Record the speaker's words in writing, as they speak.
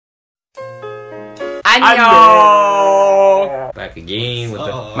Annyeong! Back again with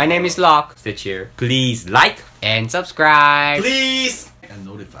the... My name is Locke. Stich here. Please like and subscribe. Please! And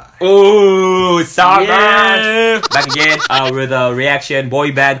notify. Oh, sorry! Yeah. Back again with a reaction.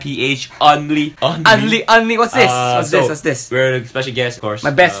 BoybandPH Unli. Unli. What's this? What's this? We're a special guest, of course.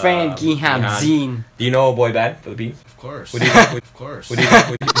 My best friend, Giham Zine. Do you know boy band Philippines? Of course. What do you know? Of course. What do you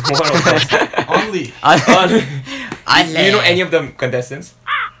know? Unli. Unli. Do you know any of the contestants?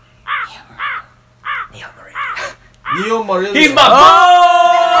 Niel Murillo. He's my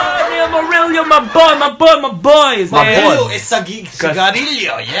boy! Niel Murillo, my boy! Murillo is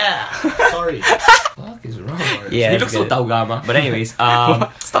Cigarillo, yeah. Sorry. What is wrong? Yeah, he looks so Taugama. But anyways,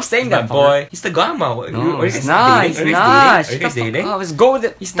 stop saying that, boy. He's Taugama. No, he's not. He's not. Are you guys dating? Oh, let's go with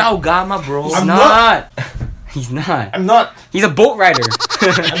it. He's Taugama, bro. He's not. He's not. I'm not. He's a boat rider.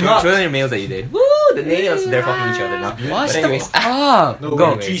 I'm not. Show them your males that you did. Woo! The nails. They're fucking each other now. What? But anyways, No,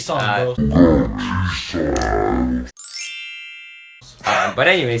 go. But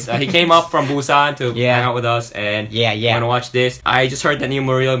anyways, he came up from Busan to hang out with us, and wanna watch this. I just heard that Niel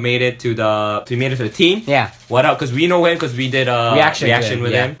Murillo made it to the team. Yeah. What up? Because we know him because we did a reaction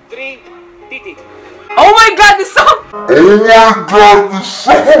with him. Oh my god, this song!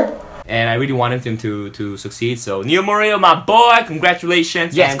 And I really wanted him to succeed. So Niel Murillo, my boy,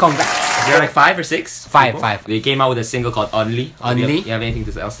 congratulations. Yes, and congrats. There are like 5 or 6. Five. They came out with a single called Unli. Unli? You have anything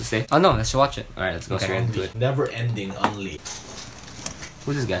else to say? Oh no, let's watch it. Alright, let's go straight into it. Never ending Unli.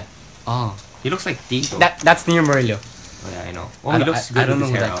 Who's this guy? Oh, He looks like Tito. that's Niel Murillo. Oh yeah, I know. Oh, he looks good I don't with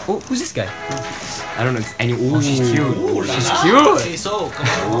know his who hair that. out. Who's this guy? I don't know. Oh, she's cute. Ooh, She's la la. cute. Say so. Come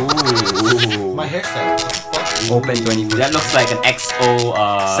on. Ooh. My hairstyle. Open 24. That looks like an XO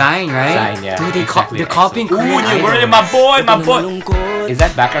Sign, right? Sign, yeah. Dude, Exactly they're an copying XO. Korean Ooh, Niel Murillo, idols. my boy. Is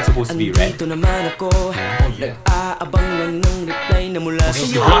that background supposed to be red? Oh, yeah.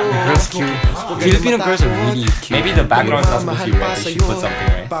 Girls cute. Filipino girls are really cute. Maybe the background is not supposed to be red. They should put something,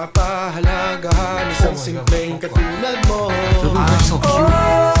 right? Filipino girls are so cute.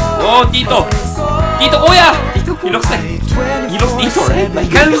 Oh, Tito! Tito, oh yeah! He looks Tito, right? He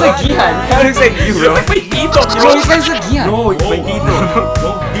kinda looks like Gihan. He kinda looks like you, He bro. looks like my Tito, Bro, bro! he kinda looks like Gihan. No, it's my Tito.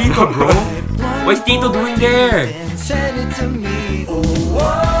 Tito, bro! What is Tito doing there?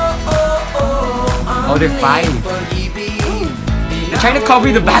 Oh, they're 5. They're trying to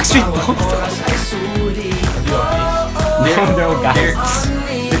copy the Backstreet Boys. They're all guys.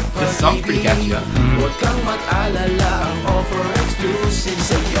 The song's pretty catchy, huh?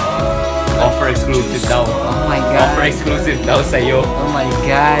 Offer exclusive daw. Oh my god. Offer exclusive daw sa'yo. Oh my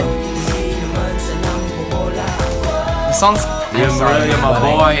god. The song's... Niel Murillo, my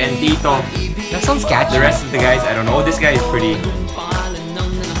boy, and Tito. That song's catchy. The rest of the guys, I don't know. This guy is pretty...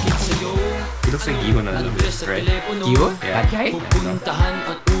 He looks like Yihun a little bit, right? You? Yeah. That guy?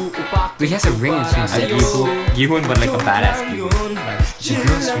 Dude, he has a ring in his Like Yihun, but like a badass Yihun. She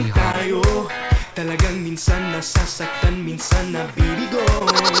girls really hot. I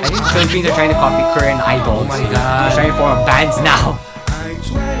think Philippines are trying to copy Korean idols. Oh my god. They're trying to form bands now.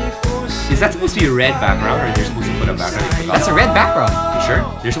 Is that supposed to be a red background, or they're supposed to put a background? That's a red background. You sure?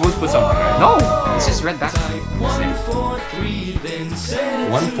 They're supposed to put something, right? No, it's just red background.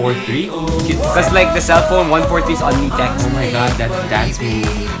 143? Because like the cell phone 143 is only text. Oh my god, that dance move.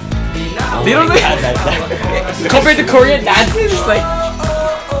 Oh They don't my know- god, that Compared to Korean dances, it's like...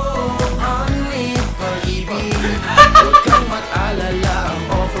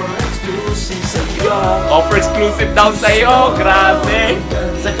 Offer exclusive daw sa'yo. Grabe.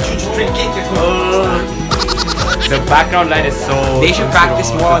 It's like drinking. The background light is so... They should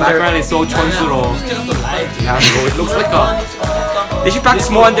practice more on The their... background is so chonsuro. Yeah, bro, it looks like a... They should practice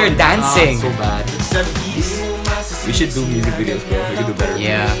more on their dancing. So bad. 70s. We should do music videos, bro. We could do better.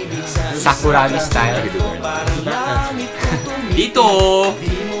 Yeah. Sakuragi style. We could do better. Tito!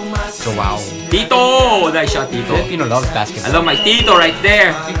 So wow. Tito! Nice shot, Tito. Filipino loves I basketball. love my Tito right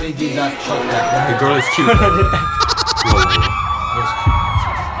there. I think they did that shot that. The girl is cute. Whoa.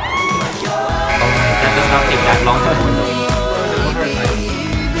 That does not take that long to do.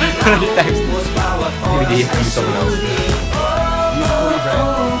 Maybe they have to use someone else.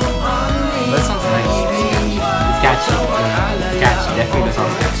 That sounds nice. It's catchy. It's catchy. Definitely the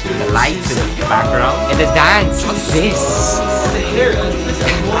song's catchy. The lights in the background. And the dance. What's this?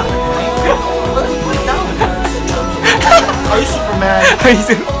 Are you Superman?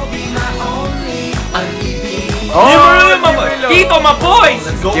 Niel Murillo, my boy! Tito, my boy!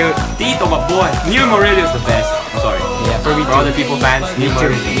 Let's go. Cute. Tito, my boy! Niel Murillo is the best. I'm sorry. Yeah, for me For other people fans, Niel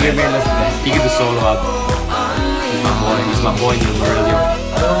Murillo is the Niel best. Murillo's the best. He can do solo album. He's my boy, Niel Murillo. I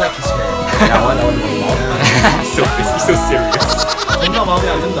don't like his hair. That one. He's so serious. 존나 마음에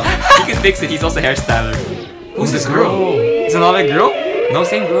안 든다. He can fix it. He's also a hairstyler. Who's this girl? It's another girl? No,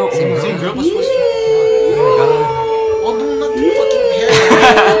 same girl. Same girl was supposed to. Oh my god. Oh no, not the fucking hair.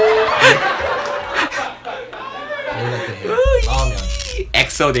 I like the hair. Oh man.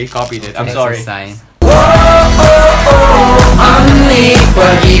 EXO, they copied it. I'm sorry. Unli,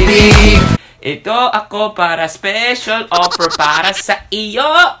 pag-ibig. Ito ako para special offer para sa iyo.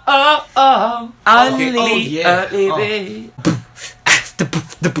 Unli, pag-ibig.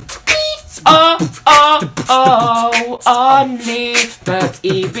 Unli,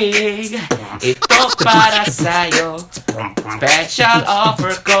 pag-ibig. Ito para sa'yo. Special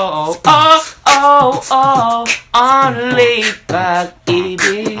offer ko. Unli,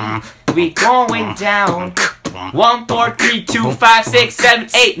 pag-ibig. We going down. 1, 4, 3, 2, 5, 6, 7,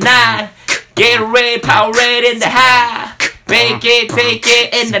 8, 9. Get red, power red in the high. Take it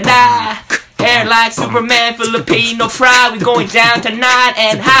in the night. Hair like Superman, Filipino pride. We going down tonight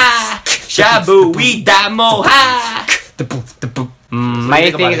and high. Shabu, we damo high.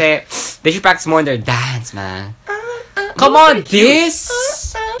 My thing is they should practice more in their dance, man. Come on, this.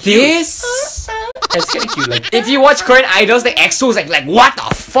 It's kind of cute. Like If you watch Korean idols, the EXO is like what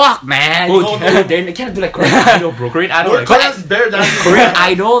the fuck, man? they can't do like Korean Idol, bro. Korean Idol, Korean's better than Korean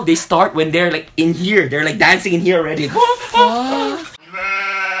Idol, they start when they're like in here. They're like dancing in here already.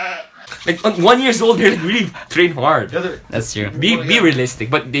 Like 1 year old, they're like really train hard. That's true. Be realistic,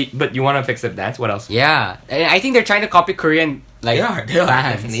 but you wanna fix the dance? What else? Yeah, and I think they're trying to copy Korean like They are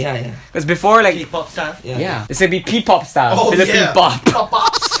bands. definitely, yeah. Because before like K-pop style. yeah, this would be P-pop style, Oh, Philippine yeah. pop.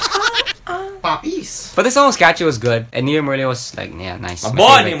 Pops. Poppies. But the song was catchy, was good, and Niel Murillo was like nice. My My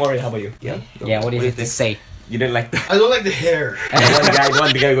boy, favorite. Mori, how about you? Yeah. Yeah, what do you have to say? You didn't like that? I don't like the hair.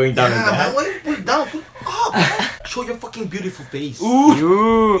 the guy going down like Yeah, that. man, why put it down? Put it up. Show your fucking beautiful face.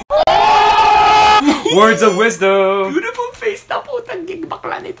 Ooh. Words of wisdom. Beautiful face na putang gig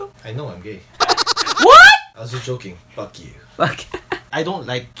bakla nito. I know I'm gay. What? I was just joking. Fuck you. Fuck. I don't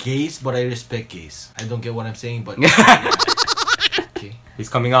like gays, but I respect gays. I don't get what I'm saying, but okay. He's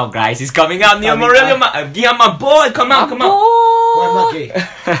coming out, guys. He's coming out. Niel Murillo, yeah, my boy. Come out, come out. Well, I'm not gay.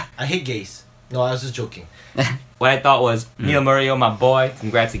 I hate gays. No, I was just joking. What I thought was Niel Murillo, my boy.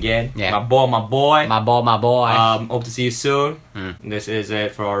 Congrats again. Yeah. My boy. My boy. Hope to see you soon. This is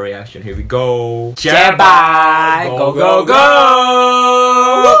it for our reaction. Here we go. Yeah, bye. Go, go, go.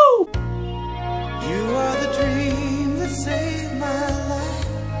 Woo! You are the dream that saved my life.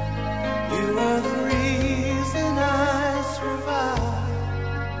 You are the reason I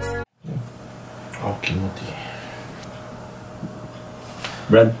survive. Oh, Kimuti.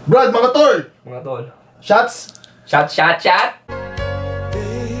 Brad. Brad, mga tol! Mga tol. Shots! Shot.